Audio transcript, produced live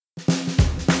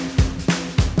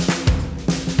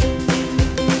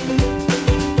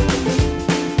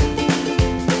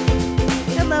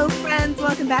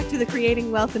back to the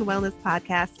Creating Wealth and Wellness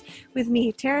podcast with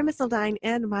me, Tara Missildine,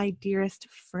 and my dearest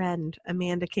friend,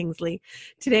 Amanda Kingsley.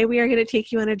 Today, we are going to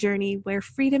take you on a journey where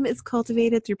freedom is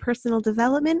cultivated through personal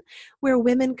development, where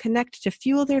women connect to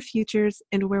fuel their futures,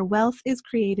 and where wealth is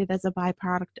created as a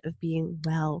byproduct of being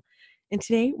well. And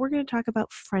today, we're going to talk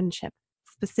about friendship,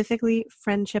 specifically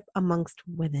friendship amongst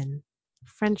women,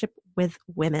 friendship with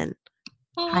women.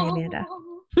 Hi, Amanda.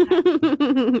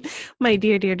 My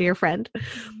dear, dear, dear friend.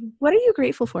 What are you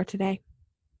grateful for today?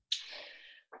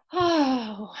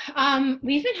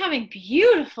 We've been having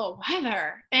beautiful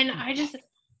weather, and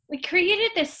we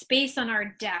created this space on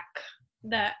our deck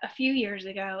a few years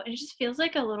ago, and it just feels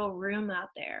like a little room out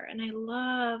there. And I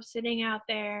love sitting out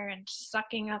there and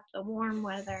sucking up the warm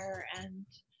weather and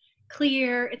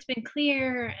clear. It's been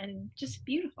clear and just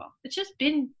beautiful. It's just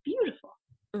been beautiful.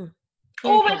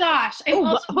 Oh my gosh.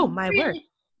 My word.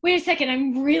 Wait a second.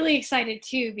 I'm really excited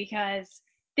too, because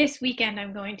this weekend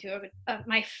I'm going to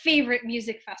my favorite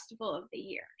music festival of the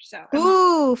year.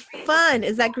 So Fun.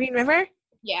 Is that Green River?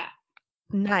 Yeah.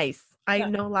 Nice. I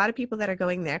know a lot of people that are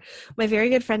going there. My very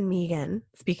good friend Megan,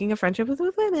 speaking of friendship with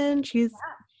women, she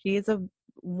is a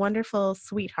wonderful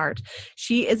sweetheart.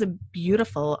 She is a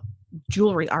beautiful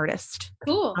jewelry artist.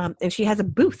 Cool. And she has a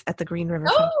booth at the Green River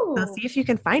Festival. So see if you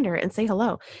can find her and say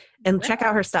hello and check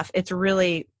out her stuff. It's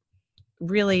really,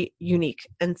 really unique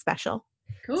and special.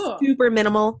 Cool. Super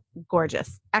minimal,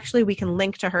 gorgeous. Actually, we can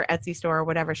link to her Etsy store or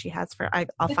whatever she has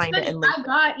I'll find it and link. I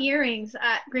got earrings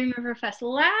at Green River Fest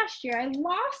last year. I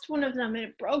lost one of them and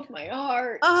it broke my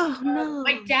heart. Oh, no.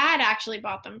 My dad actually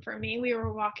bought them for me. We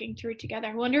were walking through together.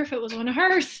 I wonder if it was one of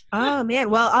hers. Oh, man.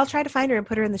 Well, I'll try to find her and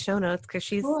put her in the show notes because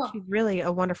she's really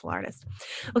a wonderful artist.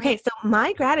 Okay, so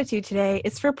my gratitude today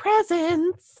is for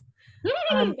presents.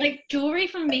 Like jewelry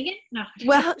from Megan? No.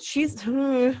 Well,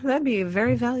 that'd be a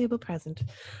very valuable present.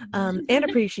 And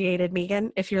appreciated,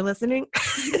 Megan, if you're listening.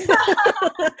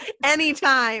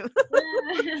 Anytime.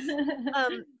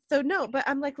 So no, but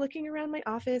I'm like looking around my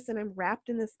office and I'm wrapped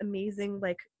in this amazing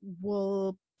like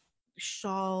wool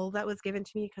shawl that was given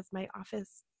to me because my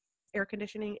office air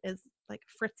conditioning is like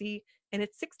fritzy and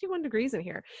it's 61 degrees in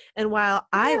here. And while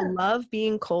I love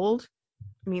being cold,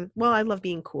 I love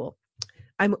being cool.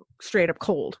 I'm straight up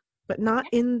cold, but not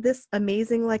in this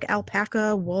amazing like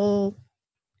alpaca wool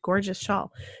gorgeous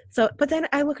shawl. So, but then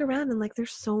I look around and like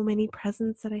there's so many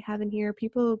presents that I have in here.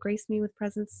 People grace me with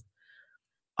presents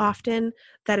often.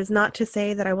 That is not to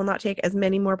say that I will not take as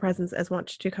many more presents as want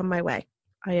to come my way.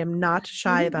 I am not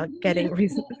shy about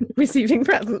receiving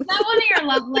presents. Is that one of your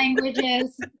love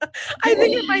languages? I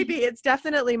think it might be. It's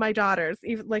definitely my daughter's.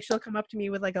 Even like she'll come up to me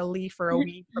with like a leaf or a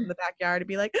weed from the backyard and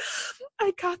be like,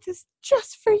 I got this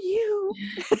just for you.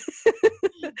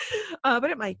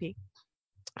 But it might be.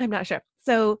 I'm not sure.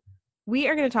 So we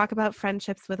are going to talk about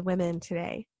friendships with women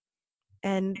today.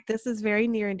 And this is very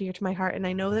near and dear to my heart. And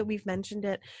I know that we've mentioned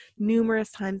it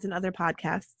numerous times in other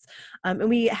podcasts. And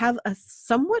we have a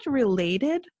somewhat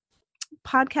related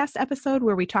podcast episode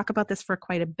where we talk about this for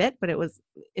quite a bit, but it was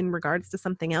in regards to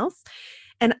something else.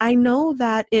 And I know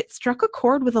that it struck a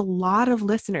chord with a lot of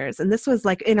listeners. And this was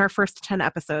like in our first 10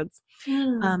 episodes.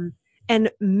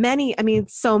 And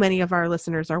so many of our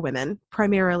listeners are women,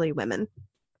 primarily women.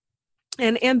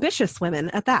 And ambitious women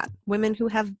at that, women who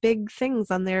have big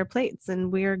things on their plates and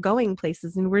we're going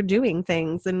places and we're doing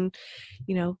things and,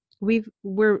 we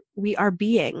are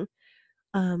being,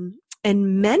 and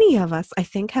many of us, I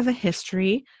think, have a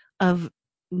history of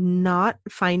not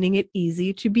finding it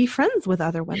easy to be friends with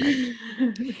other women.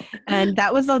 And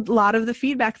that was a lot of the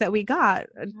feedback that we got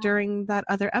during that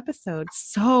other episode.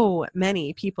 So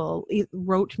many people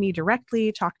wrote me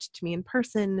directly, talked to me in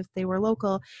person if they were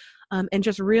local, and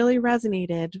just really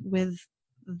resonated with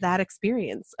that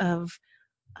experience of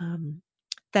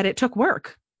that it took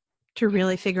work to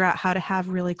really figure out how to have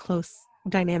really close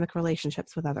dynamic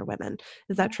relationships with other women.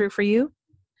 Is that true for you?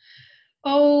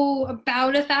 Oh,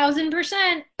 about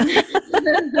 1,000%.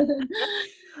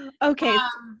 Okay,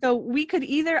 so we could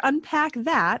either unpack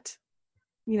that,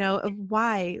 of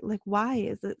why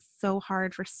is it so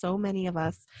hard for so many of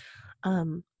us,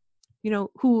 and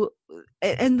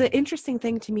the interesting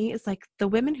thing to me is like the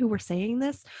women who were saying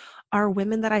this are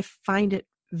women that I find it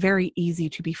very easy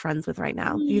to be friends with right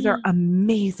now. These are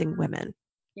amazing women,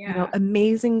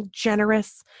 amazing,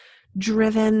 generous,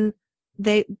 driven.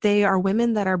 They are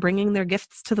women that are bringing their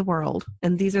gifts to the world.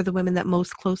 And these are the women that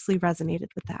most closely resonated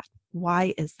with that.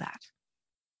 Why is that?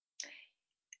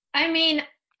 I mean,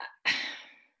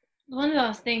 one of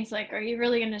those things like, are you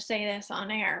really going to say this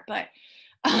on air? But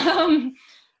I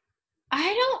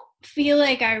don't feel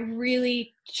like I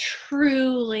really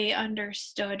truly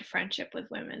understood friendship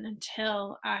with women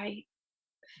until I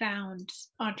found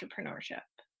entrepreneurship.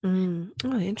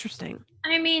 Oh, interesting.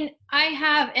 I mean, I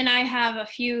have a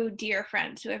few dear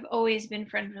friends who I've always been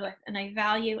friends with, and I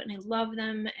value and I love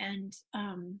them, and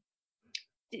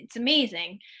it's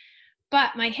amazing.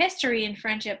 But my history in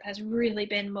friendship has really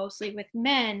been mostly with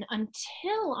men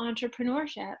until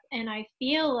entrepreneurship, and I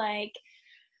feel like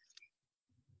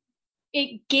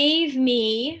it gave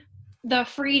me the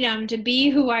freedom to be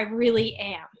who I really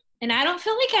am. And I don't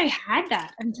feel like I had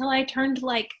that until I turned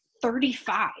like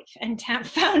 35 and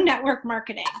found network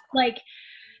marketing. Like,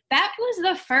 that was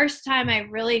the first time I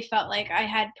really felt like I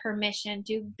had permission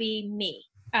to be me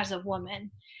as a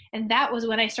woman. And that was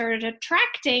when I started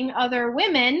attracting other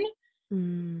women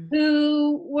Mm.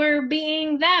 who were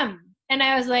being them. And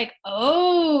I was like,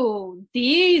 oh,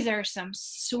 these are some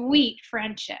sweet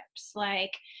friendships.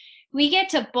 Like, we get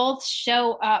to both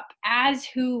show up as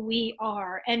who we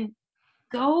are and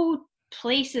go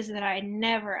places that I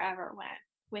never ever went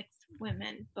with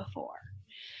women before.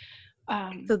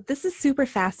 So this is super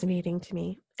fascinating to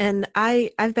me. And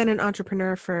I've been an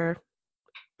entrepreneur for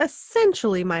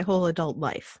essentially my whole adult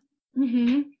life.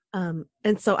 Mm-hmm.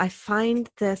 And so I find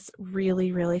this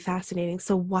really, really fascinating.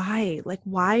 So why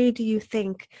do you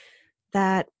think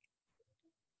that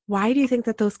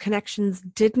those connections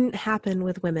didn't happen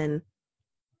with women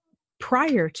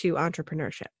prior to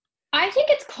entrepreneurship? I think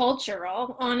it's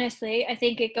cultural, honestly. I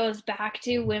think it goes back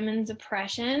to women's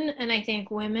oppression. And I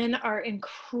think women are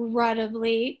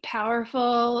incredibly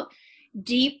powerful,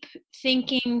 deep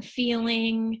thinking,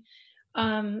 feeling,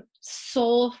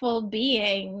 soulful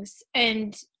beings.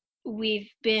 And we've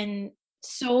been,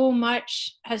 so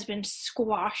much has been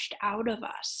squashed out of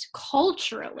us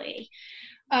culturally,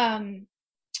 um,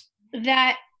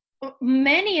 that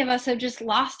many of us have just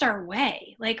lost our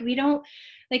way. Like, we don't,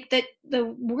 like, the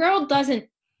world doesn't,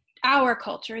 our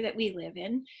culture that we live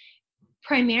in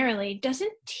primarily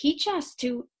doesn't teach us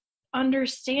to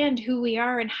understand who we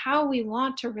are and how we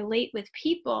want to relate with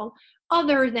people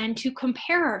other than to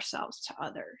compare ourselves to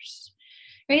others,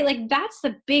 right? Like, that's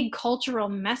the big cultural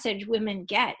message women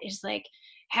get, is like,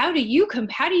 how do you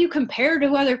compare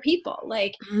to other people?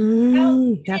 Like,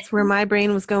 how, That's where my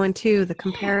brain was going too, the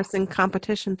comparison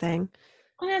competition thing.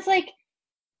 and it's like,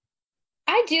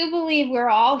 I do believe we're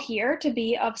all here to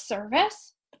be of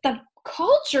service. The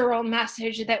cultural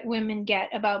message that women get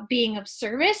about being of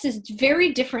service is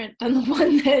very different than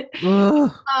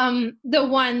Ugh. the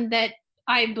one that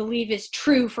I believe is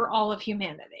true for all of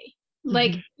humanity.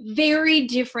 Like, Mhm. very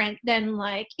different than,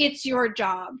 like, it's your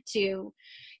job to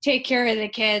take care of the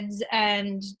kids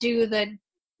and do the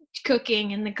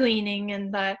cooking and the cleaning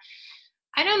and the,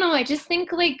 I don't know, I just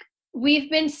think like we've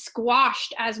been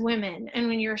squashed as women. And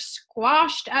when you're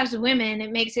squashed as women,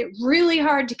 it makes it really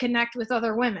hard to connect with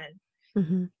other women At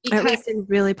because, least in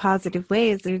really positive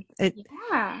ways.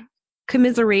 yeah,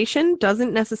 Commiseration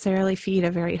doesn't necessarily feed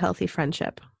a very healthy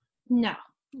friendship, no,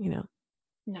 you know.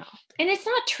 no. And it's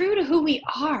not true to who we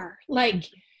are. Like, Mhm.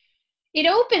 it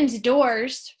opens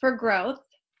doors for growth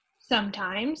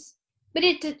sometimes, but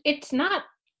it's not,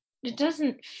 it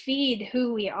doesn't feed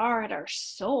who we are at our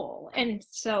soul. And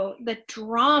so the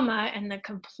drama and the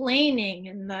complaining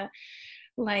and the,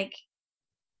 like,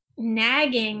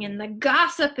 nagging and the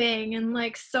gossiping and,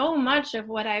 like, so much of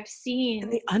what I've And seen.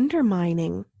 the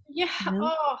undermining, Yeah. you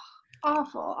know. Oh,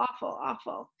 awful, awful,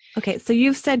 awful. Okay, so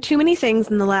you've said too many things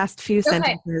in the last few Okay.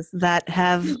 sentences that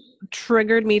have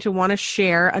triggered me to want to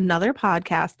share another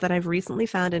podcast that I've recently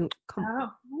found and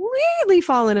Oh. completely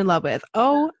fallen in love with.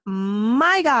 Oh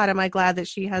my God, am I glad that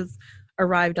she has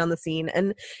arrived on the scene.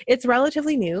 And it's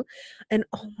relatively new. And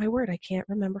oh my word, I can't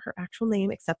remember her actual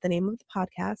name except the name of the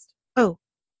podcast. Oh,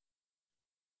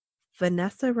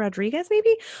 Vanessa Rodriguez,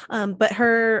 maybe. But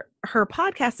her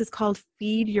podcast is called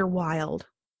Feed Your Wild.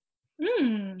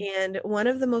 Mm. And one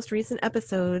of the most recent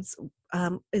episodes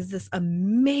is this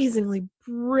amazingly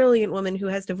brilliant woman who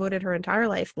has devoted her entire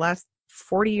life, the last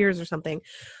 40 years or something.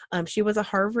 She was a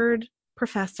Harvard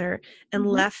professor and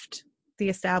Mm-hmm. left the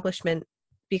establishment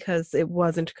because it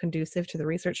wasn't conducive to the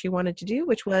research she wanted to do,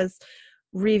 which was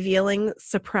revealing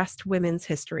suppressed women's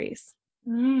histories.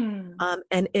 Mm.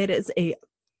 And it is a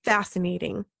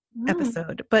fascinating Mm.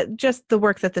 episode, but just the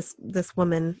work that this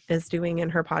woman is doing in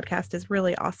her podcast is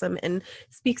really awesome and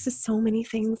speaks to so many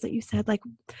things that you said. Like,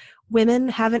 women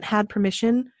haven't had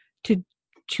permission to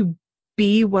to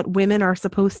be what women are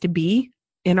supposed to be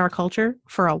in our culture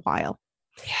for a while,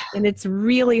 Yeah. and it's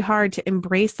really hard to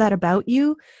embrace that about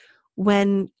you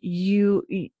when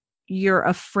you're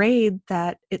afraid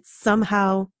that it's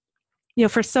somehow,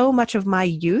 for so much of my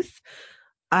youth,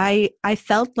 I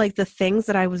felt like the things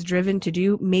that I was driven to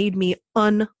do made me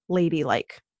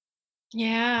unladylike.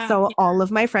 Yeah. So all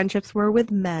of my friendships were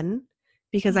with men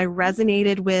because I Mhm.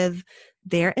 resonated with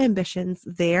their ambitions,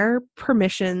 their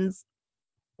permissions,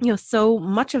 so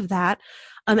much of that.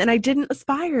 And I didn't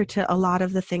aspire to a lot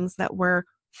of the things that were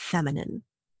feminine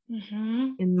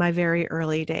Mhm. in my very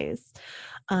early days.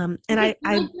 And Like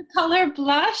I the color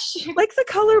blush. like the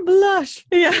color blush.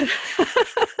 Yeah.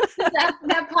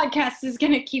 That podcast is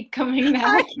gonna keep coming I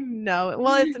back. know.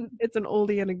 Well, it's an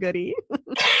oldie and a goodie.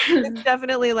 It's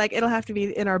definitely like it'll have to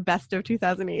be in our best of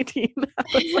 2018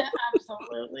 episode.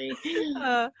 Absolutely.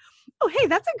 Uh, oh, hey,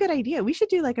 that's a good idea. We should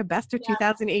do like a best of Yeah, we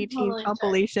 2018 totally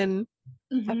compilation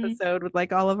should. Hmm. episode with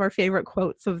like all of our favorite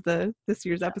quotes of the this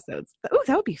year's episodes. Oh,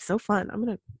 that would be so fun. I'm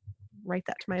gonna write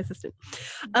that to my assistant.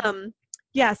 Um,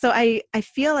 yeah, so I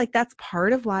feel like that's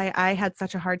part of why I had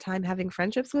such a hard time having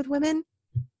friendships with women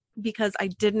because I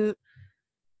didn't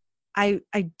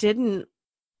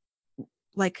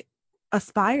like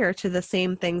aspire to the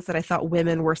same things that I thought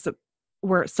women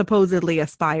were supposedly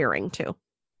aspiring to.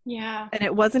 Yeah. And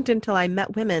it wasn't until I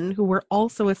met women who were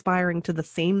also aspiring to the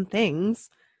same things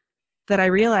that I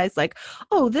realized, like,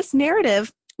 oh, this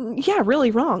narrative, yeah,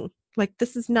 really wrong. Like,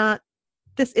 this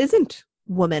isn't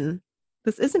woman.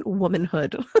 This isn't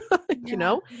womanhood, you Yeah.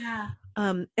 know? Yeah.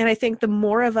 And I think the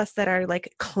more of us that are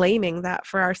like claiming that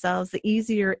for ourselves, the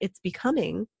easier it's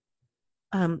becoming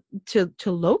to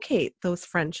locate those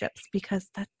friendships because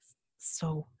that's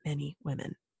so many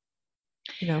women,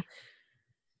 you know?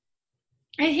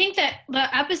 I think that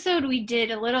the episode we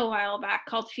did a little while back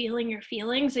called Feeling Your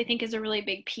Feelings, I think is a really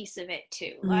big piece of it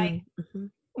too. Like Mm-hmm.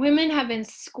 women have been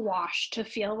squashed to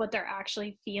feel what they're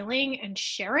actually feeling and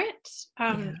share it.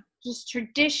 Yeah. Just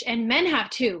tradition, and men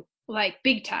have too, like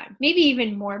big time, maybe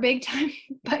even more big time.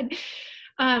 But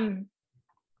um,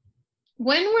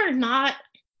 when we're not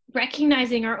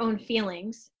recognizing our own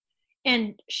feelings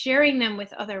and sharing them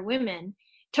with other women,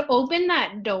 to open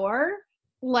that door,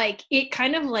 like it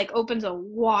kind of like opens a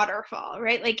waterfall,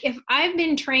 right? Like if I've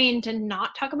been trained to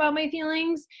not talk about my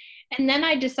feelings and then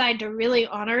I decide to really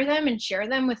honor them and share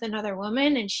them with another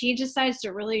woman and she decides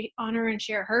to really honor and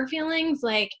share her feelings,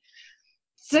 like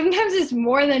sometimes it's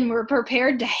more than we're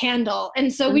prepared to handle,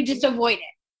 and so we just avoid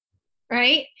it,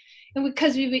 right? And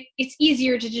because it's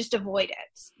easier to just avoid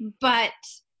it, but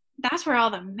that's where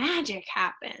all the magic It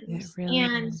happens. really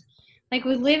And is. like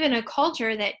we live in a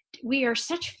culture that we are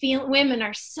such feel women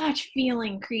are such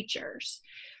feeling creatures,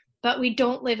 but we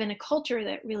don't live in a culture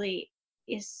that really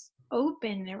is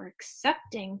open or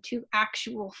accepting to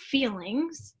actual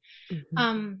feelings. Mm-hmm.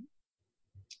 um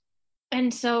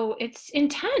and so it's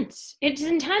intense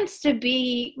to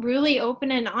be really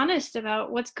open and honest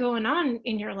about what's going on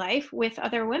in your life with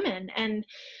other women, and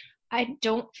I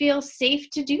don't feel safe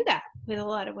to do that with a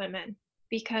lot of women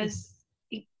because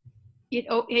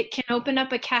it can open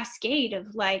up a cascade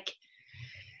of like,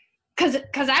 because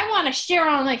I want to share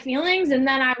all my feelings and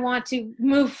then I want to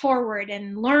move forward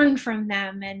and learn from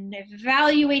them and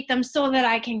evaluate them so that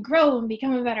I can grow and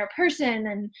become a better person.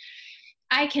 And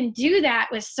I can do that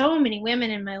with so many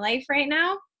women in my life right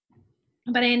now,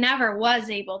 but I never was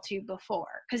able to before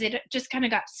because it just kind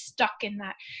of got stuck in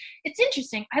that. It's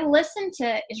interesting.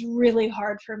 It's really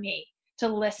hard for me to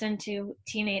listen to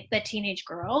teenage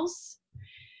girls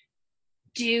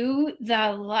do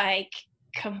the like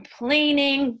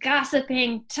complaining,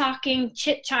 gossiping, talking,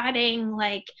 chit-chatting.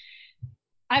 Like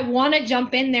I want to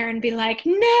jump in there and be like,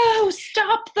 no,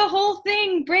 stop the whole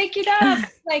thing, break it up.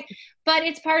 Like, but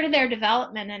it's part of their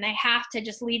development, and I have to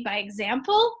just lead by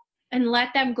example and let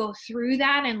them go through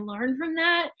that and learn from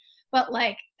that. But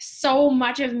like, so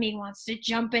much of me wants to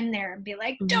jump in there and be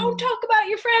like, don't Mm-hmm. talk about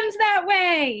your friends that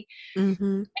way. Mm-hmm.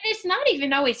 And it's not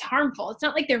even always harmful. It's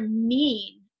not like they're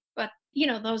mean, but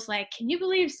those like, can you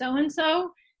believe so and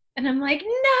so? And I'm like,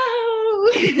 no.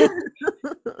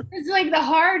 It's like the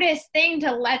hardest thing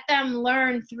to let them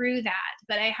learn through that,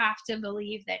 but I have to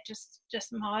believe that just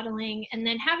modeling and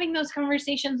then having those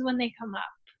conversations when they come up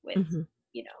with Mm-hmm.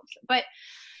 you know but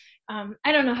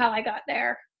I don't know how I got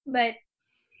there, but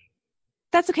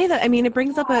That's okay though. I mean, it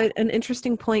brings up an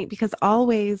interesting point because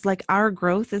always like our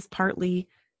growth is partly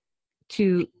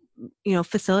to,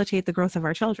 facilitate the growth of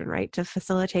our children, right? To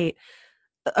facilitate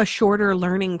a shorter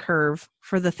learning curve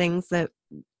for the things that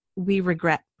we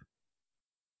regret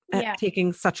yeah.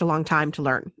 taking such a long time to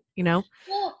learn, you know?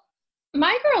 Well,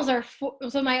 my girls are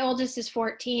so my oldest is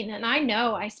 14, and I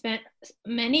know I spent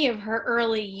many of her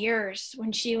early years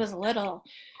when she was little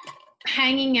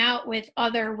hanging out with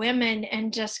other women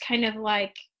and just kind of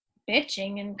like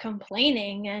bitching and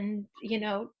complaining and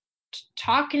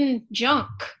talking junk.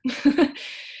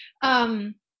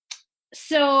 um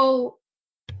so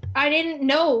I didn't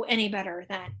know any better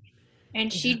then.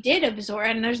 And Yeah. she did absorb,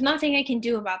 and there's nothing I can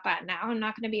do about that now. I'm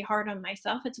not going to be hard on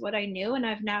myself. It's what I knew, and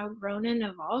I've now grown and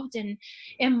evolved and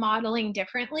am modeling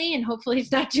differently. And hopefully,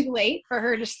 it's not too late for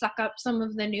her to suck up some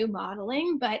of the new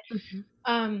modeling. But Mhm.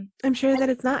 um, I'm sure that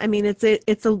it's not. I mean, it's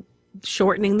a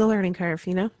shortening the learning curve,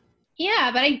 you know?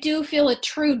 yeah, but I do feel a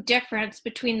true difference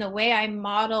between the way I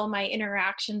model my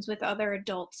interactions with other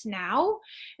adults now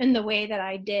and the way that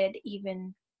I did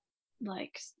even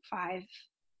like 5,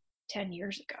 10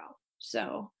 years ago.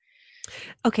 So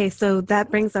Okay, so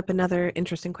that brings up another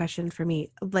interesting question for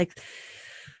me. Like,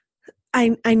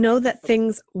 I know that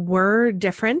things were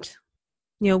different,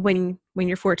 when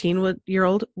your 14-year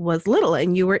old was little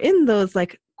and you were in those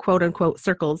like quote unquote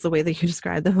circles, the way that you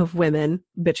describe them, of women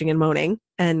bitching and moaning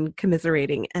and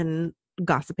commiserating and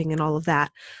gossiping and all of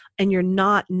that. And you're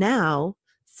not now.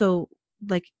 So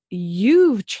like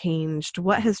you've changed.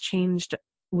 What has changed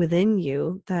within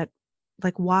you that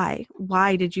like why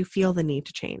did you feel the need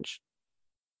to change?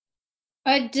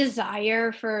 a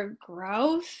desire for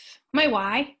growth. My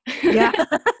why. Yeah.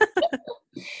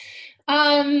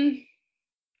 um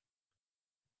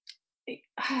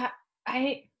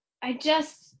I I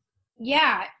just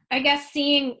yeah, I guess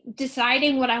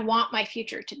deciding what I want my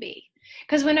future to be.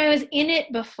 Because when I was in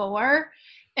it before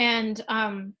and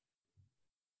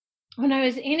when I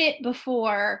was in it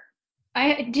before,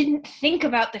 I didn't think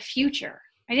about the future.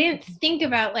 I didn't think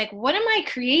about like what am I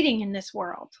creating in this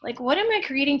world? Like what am I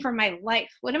creating for my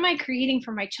life? What am I creating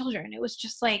for my children? It was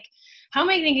just like how am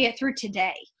I going to get through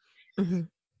today? Mhm.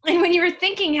 And when you were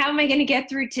thinking how am I going to get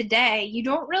through today, you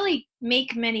don't really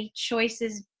make many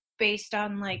choices based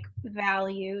on like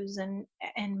values and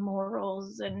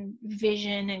morals and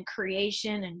vision and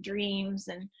creation and dreams.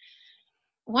 And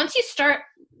once you start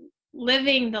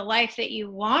living the life that you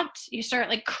want, you start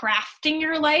like crafting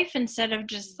your life instead of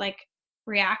just like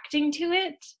reacting to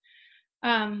it.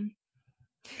 um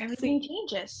So Everything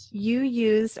changes. you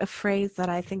used a phrase that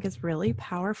I think is really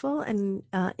powerful, and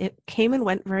it came and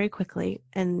went very quickly.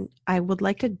 And I would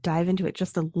like to dive into it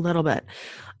just a little bit.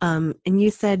 And you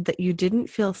said that you didn't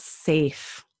feel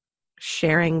safe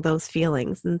sharing those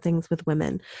feelings and things with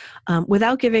women,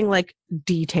 without giving like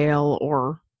detail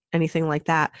or anything like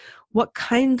that. What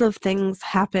kinds of things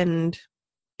happened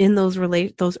in those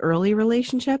early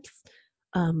relationships,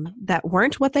 that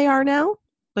weren't what they are now?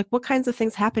 Like, what kinds of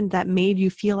things happened that made you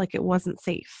feel like it wasn't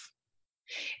safe?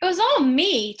 It was all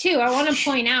me too. I want to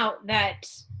point out that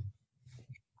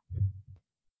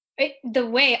the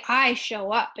way I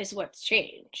show up is what's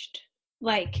changed.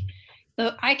 Like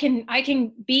I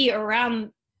can be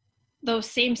around those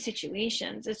same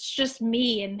situations. It's just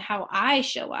me and how I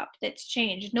show up that's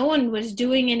changed. No one was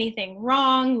doing anything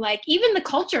wrong. Like even the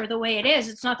culture, the way it is,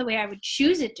 it's not the way I would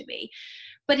choose it to be.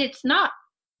 But it's not.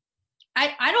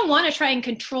 I don't want to try and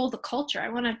control the culture. I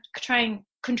want to try and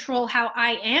control how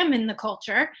I am in the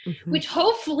culture, Mm-hmm. which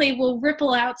hopefully will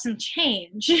ripple out some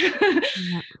change.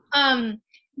 Yeah. um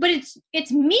but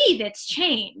it's me that's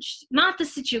changed, not the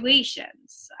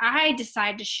situations. I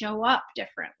decide to show up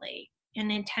differently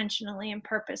and intentionally and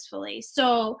purposefully,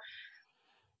 so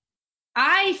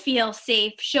I feel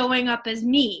safe showing up as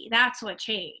me. That's what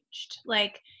changed.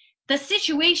 Like the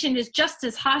situation is just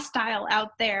as hostile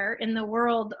out there in the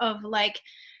world of like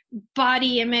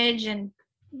body image and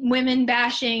women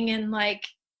bashing and like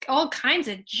all kinds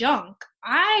of junk.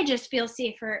 I just feel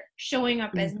safer showing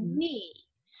up as Mm-hmm. me.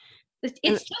 And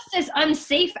It's just as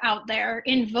unsafe out there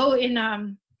in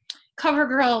cover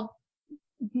girl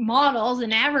models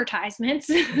and advertisements.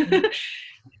 mhm.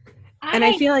 And I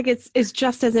I feel like it's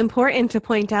just as important to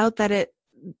point out that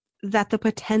the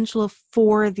potential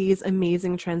for these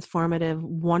amazing, transformative,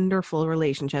 wonderful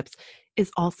relationships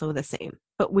is also the same.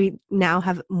 But we now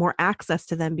have more access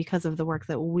to them because of the work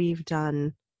that we've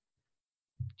done.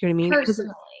 You know what I mean?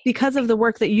 personally. Because of the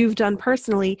work that you've done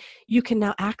personally, you can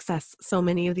now access so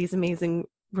many of these amazing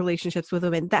relationships with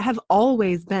women that have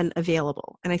always been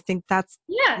available. And I think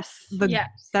Yes, the yes.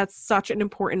 that's such an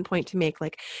important point to make.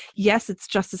 Like, yes, it's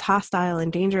just as hostile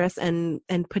and dangerous and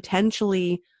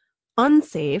potentially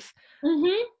unsafe,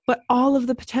 Mm-hmm. but all of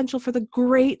the potential for the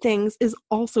great things is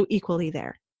also equally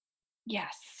there.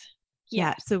 Yes.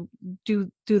 Yeah. Yes. So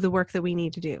do the work that we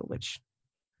need to do, which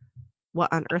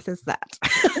what on earth is that?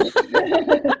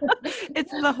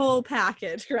 It's the whole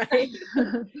package, right?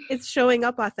 It's showing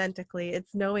up authentically.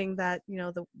 It's knowing that,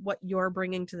 what you're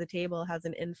bringing to the table has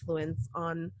an influence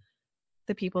on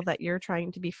the people that you're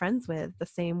trying to be friends with, the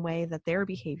same way that their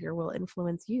behavior will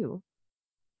influence you.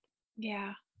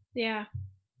 Yeah. Yeah.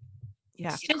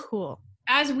 Yeah, It's just cool.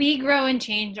 as we grow and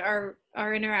change, our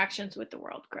interactions with the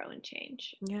world grow and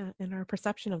change. Yeah, and our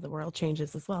perception of the world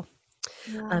changes as well.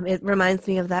 Yeah. It reminds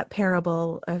me of that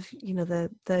parable of,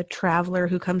 the traveler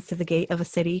who comes to the gate of a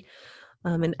city,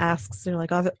 and asks,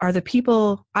 like, are the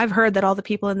people, I've heard that all the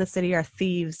people in the city are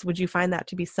thieves. Would you find that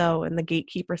to be so? And the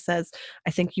gatekeeper says,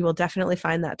 I think you will definitely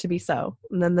find that to be so.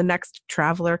 And then the next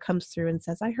traveler comes through and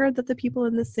says, I heard that the people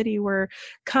in the city were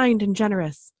kind and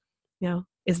generous.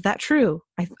 Is that true?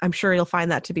 I'm sure you'll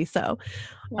find that to be so.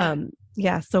 Yeah.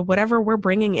 Yeah. So whatever we're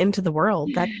bringing into the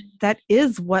world, that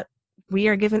is what we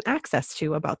are given access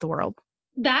to about the world.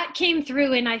 That came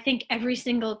through in I think every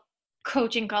single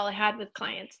coaching call I had with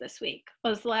clients this week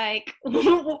was like,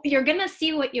 you're gonna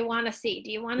see what you want to see.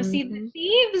 Do you want to see the Mm-hmm.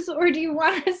 thieves or do you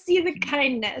want to see the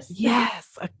kindness?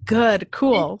 Yes, good, and,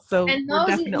 cool. So and we're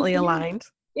those, definitely aligned.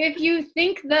 if you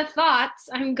think the thoughts,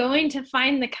 I'm going to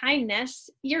find the kindness,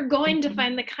 you're going to Mhm.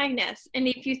 find the kindness. And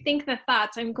if you think the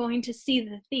thoughts, I'm going to see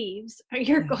the thieves,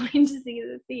 you're Yeah, going to see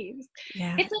the thieves.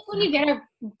 yeah, It's like when you exactly.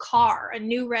 get a car, a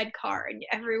new red car, and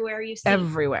everywhere you see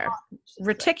Everywhere. it's just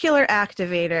like, Reticular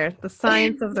activator, the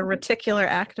science of the reticular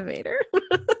activator.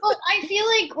 well, I feel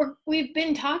like we've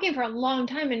been talking for a long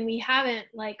time and we haven't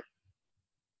like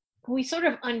we sort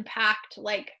of unpacked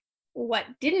like what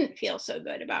didn't feel so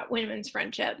good about women's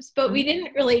friendships, but we Mhm.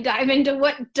 didn't really dive into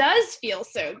what does feel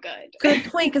so Good good.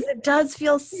 point, because it does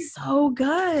feel so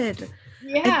good. I,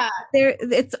 Yeah.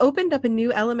 it's opened up a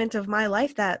new element of my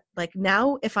life that, like,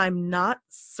 now if I'm not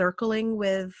circling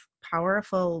with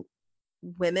powerful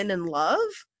women in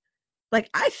love, like,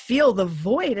 I feel the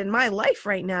void in my life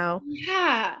right now.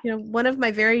 Yeah. One of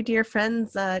my very dear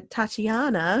friends,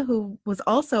 Tatiana, who was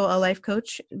also a life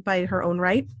coach by her own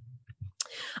right,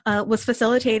 was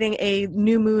facilitating a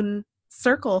new moon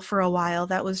circle for a while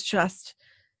that was just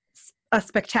a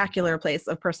spectacular place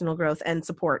of personal growth and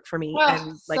support for me, Oh, and,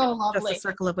 like, so just a lovely.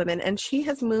 circle of women. And she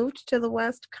has moved to the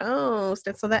West Coast,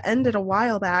 and so that ended a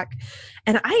while back,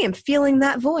 and I am feeling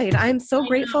that void. I'm so I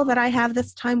grateful know. that I have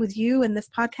this time with you and this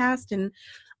podcast,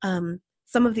 and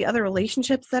some of the other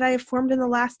relationships that I have formed in the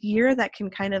last year that can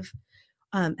kind of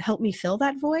help me fill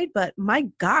that void. But my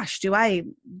gosh, do I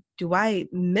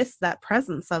miss that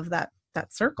presence of that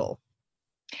circle.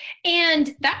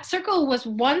 And that circle was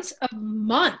once a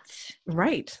month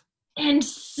Right. and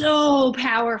so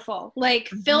powerful. Like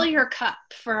Mm-hmm. fill your cup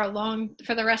for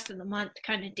the rest of the month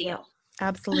kind of Yeah, deal.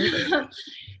 absolutely.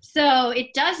 So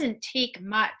it doesn't take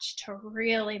much to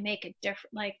really make a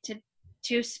difference, like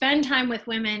to spend time with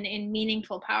women in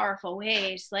meaningful, powerful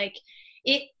ways. Like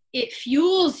it it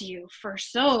fuels you for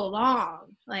so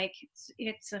long. Like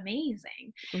it's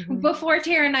amazing. Mm-hmm. Before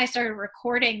Tara and I started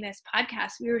recording this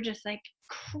podcast, we were just like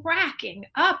cracking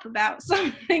up about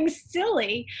something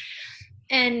silly.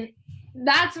 And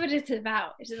that's what it's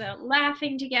about. It's about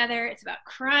laughing together. It's about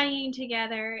crying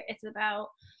together. It's about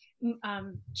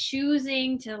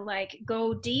choosing to like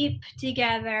go deep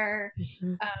together.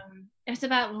 Mm-hmm. It's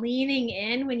about leaning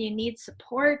in when you need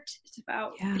support. It's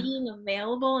about Yeah. being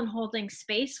available and holding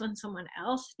space when someone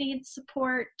else needs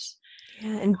support.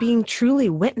 Yeah, and being truly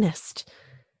witnessed.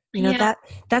 Yeah,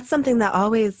 That's something that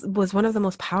always was one of the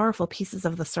most powerful pieces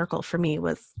of the circle for me,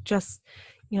 was just,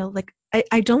 like,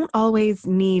 I don't always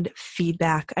need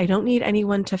feedback. I don't need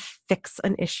anyone to fix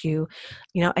an issue.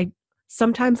 I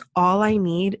sometimes all I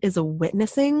need is a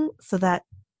witnessing, so that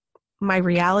my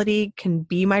reality can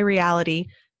be my reality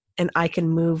and I can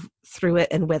move through it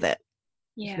and with it,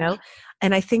 you yeah, know?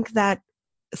 And I think that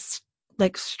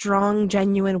like, strong,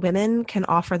 genuine women can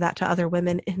offer that to other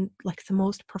women in, like, the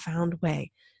most profound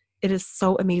way. It is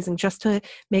so amazing just to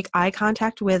make eye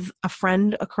contact with a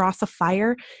friend across a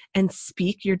fire and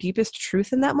speak your deepest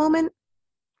truth in that moment,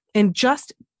 and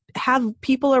just have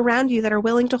people around you that are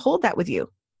willing to hold that with you.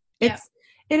 yeah.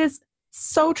 It is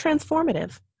so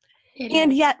transformative. It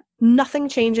And is. yet nothing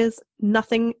changes,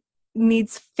 nothing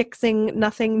needs fixing,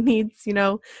 nothing needs,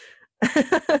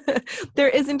 there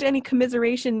isn't any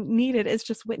commiseration needed. It's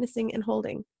just witnessing and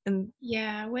holding. And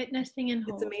Yeah, witnessing and it's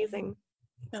holding. amazing.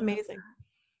 I It's love amazing. that.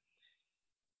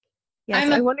 Yeah. I'm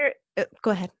So a I wonder,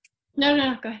 go ahead. no,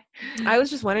 no, no, go ahead. I was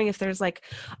just wondering if there's, like,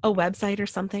 a website or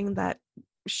something that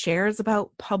shares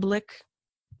about public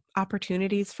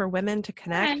opportunities for women to I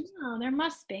connect. know there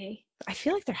must be. I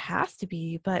feel like there has to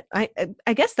be, but I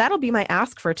guess that'll be my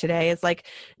ask for today, is, like,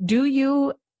 do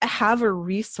you have a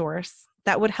resource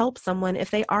that would help someone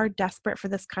if they are desperate for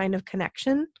this kind of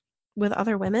connection with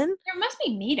other women? There must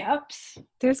be meetups.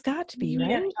 There's got to be,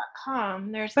 right?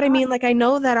 Meetup.com. There's But I got mean, like, I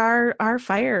know that our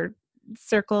fire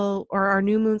circle, or our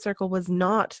new moon circle, was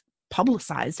not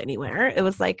publicized anywhere. It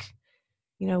was like,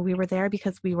 we were there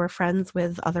because we were friends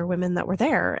with other women that were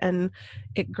there, and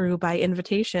it grew by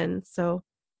invitation. So,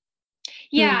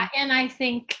 yeah, and I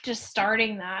think just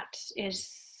starting that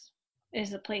is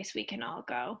is a place we can all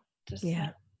go. Just Yeah.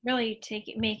 like really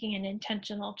making an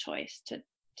intentional choice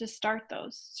to start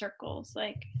those circles,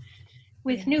 like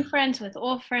with Yeah. new friends, with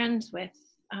old friends, with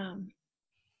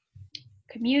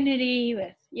community,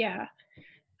 with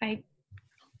I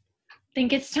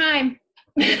think it's time.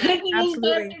 I Yeah. think it's time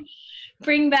Absolutely. to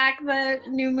bring back the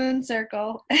new moon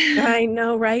circle. I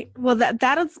know, right? Well,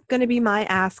 that is going to be my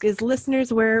ask is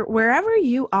listeners, wherever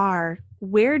you are,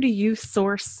 where do you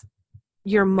source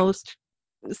your most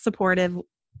supportive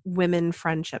women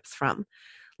friendships from?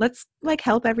 Let's like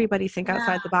help everybody think Yeah.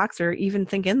 outside the box or even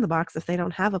think in the box if they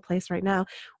don't have a place right now.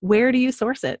 Where do you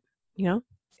source it? You know,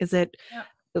 is it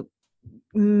Yep.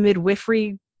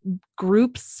 midwifery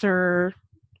groups or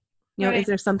is Right.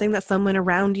 there something that someone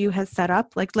around you has set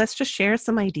up? Like, let's just share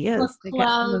some Book ideas to get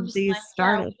some of clubs, these like yeah,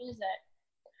 started. what is it?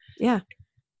 Yeah,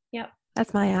 Yep.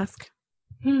 that's my ask.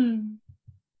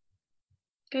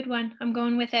 Good one. I'm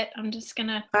going with it. I'm just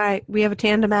gonna All right, we have a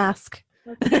tandem ask.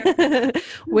 let's hear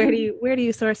Where do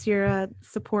you source your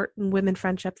support in women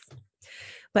friendships?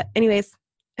 But anyways,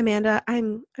 Amanda,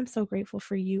 I'm so grateful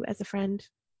for you as a friend.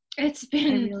 It's I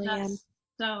been really am. just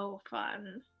so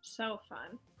fun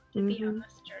to be on Hmm.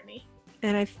 this journey.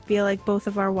 And I feel like both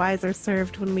of our whys are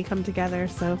served when we come together.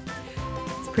 So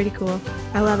it's pretty cool.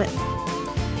 I love it.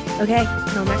 Okay,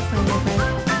 until next time, my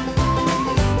friend.